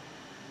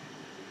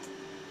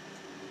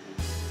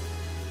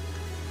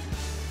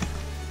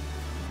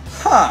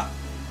 Huh.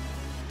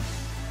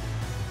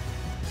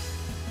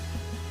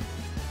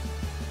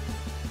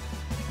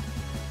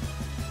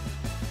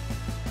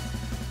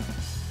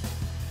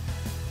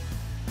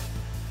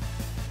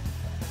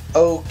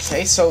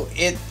 Okay, so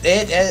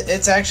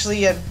it's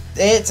actually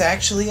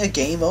a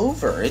game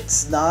over.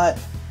 It's not.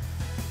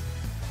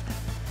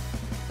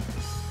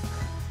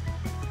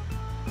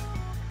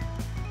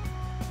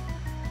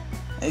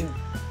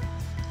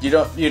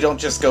 You don't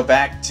just go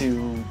back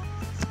to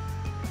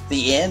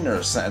the inn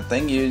or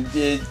something. You're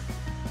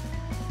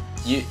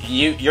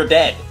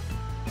dead.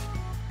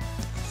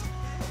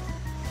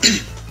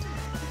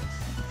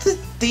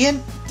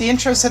 the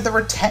intro said there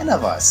were 10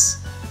 of us.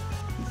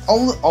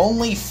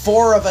 Only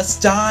 4 of us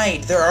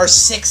died. There are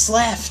 6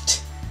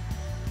 left.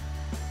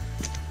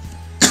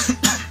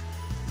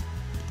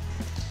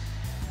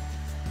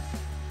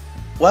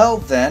 Well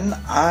then,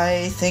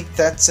 I think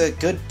that's a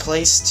good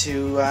place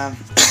to,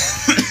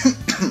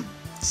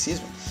 excuse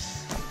me.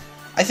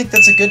 I think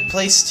that's a good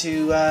place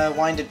to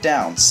wind it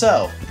down.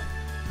 So,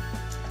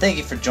 thank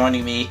you for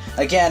joining me.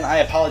 Again, I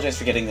apologize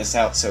for getting this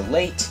out so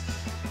late.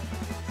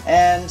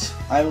 And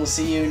I will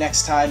see you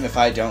next time if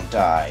I don't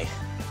die.